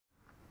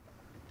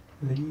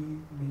Leave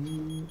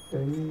me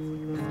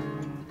alone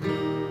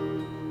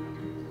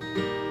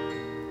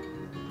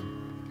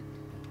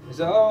is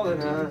all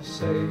that I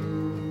say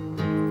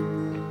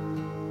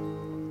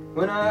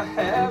when I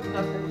have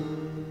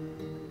nothing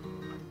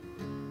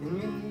in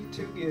me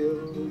to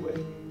give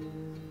away.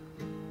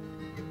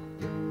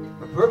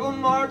 A purple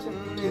martin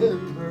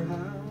in her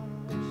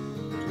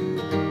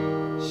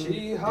house,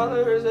 she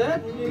hollers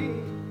at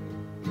me,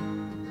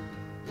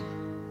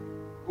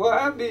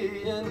 why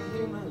be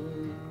inhuman?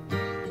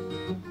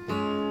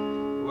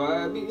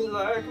 Why be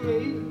like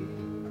me?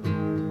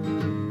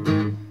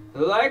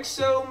 Like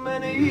so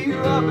many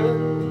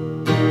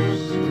robins,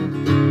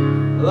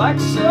 like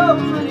so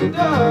many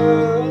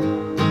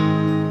doves,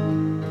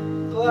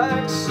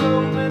 like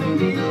so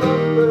many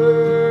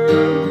lovebirds,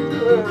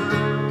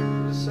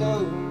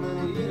 so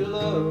many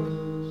loves,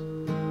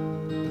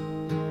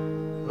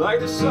 like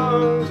the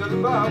songs of the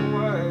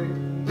byway,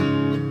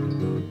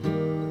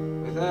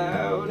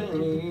 without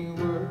any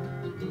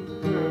words.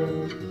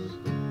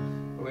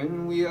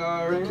 When we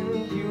are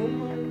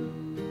inhuman,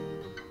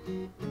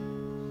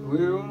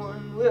 we're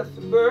one with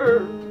the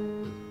bird,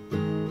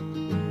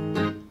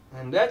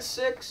 and at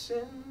 6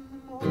 in the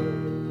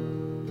morning,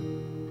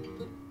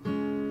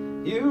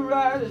 you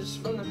rise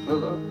from the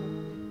pillow,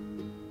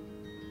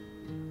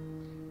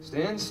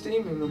 stand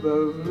steaming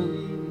above me,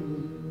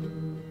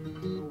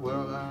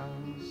 while I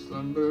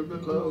slumber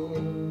below.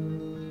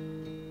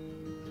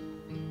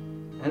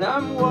 And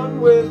I'm one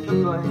with the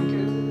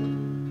blanket,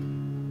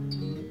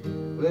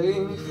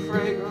 laying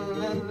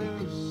fragrant and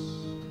loose,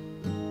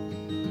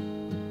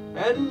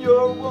 and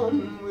you're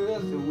one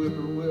with the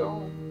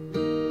whippoorwill,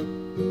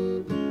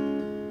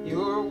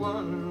 you're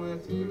one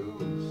with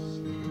goose.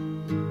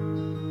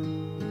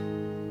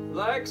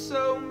 Like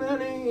so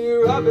many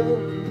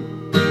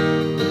robins,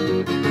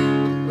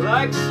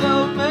 like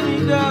so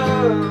many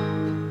doves,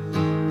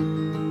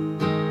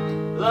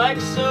 like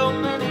so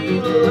many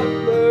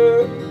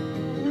lovebirds,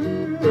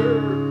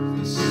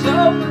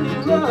 so many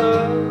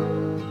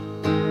loves,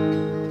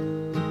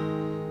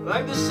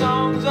 like the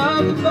songs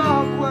of the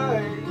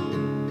byway,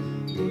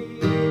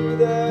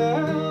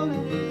 without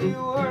any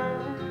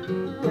words.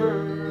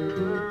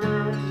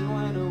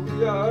 When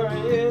we are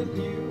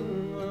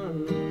inhuman,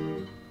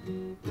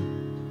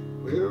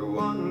 we're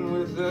one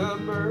with the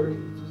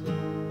birds.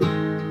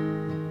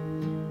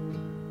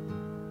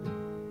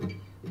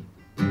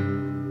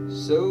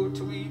 So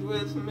tweet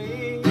with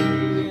me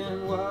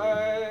in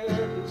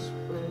widest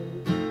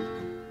spread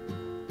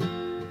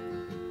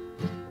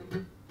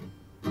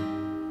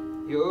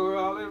your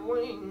olive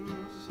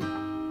wings,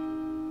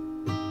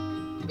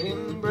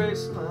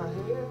 embrace my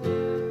head,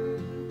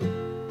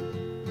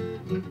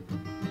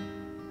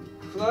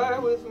 fly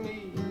with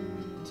me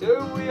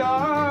till we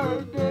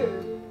are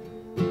dead,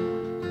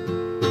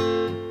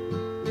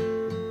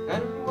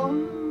 and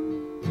one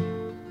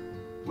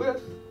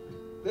with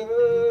the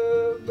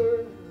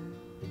bird.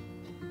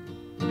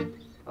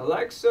 I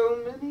like so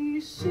many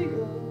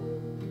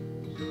seagulls,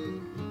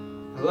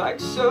 I like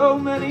so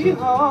many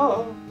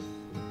hawks,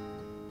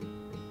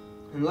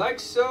 and like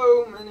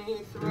so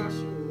many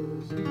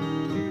thrushes,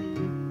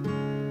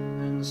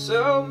 and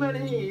so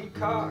many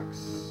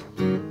cocks.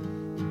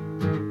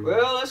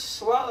 Well, a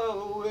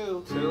swallow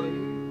will tell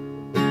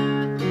you,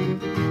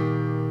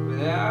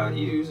 without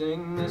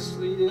using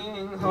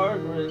misleading,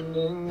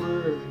 heart-rending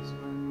words,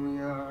 when we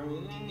are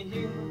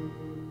inhuman,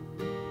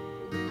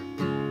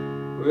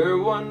 we're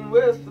one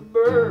with the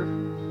bird.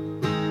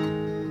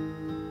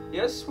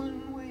 Yes,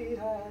 when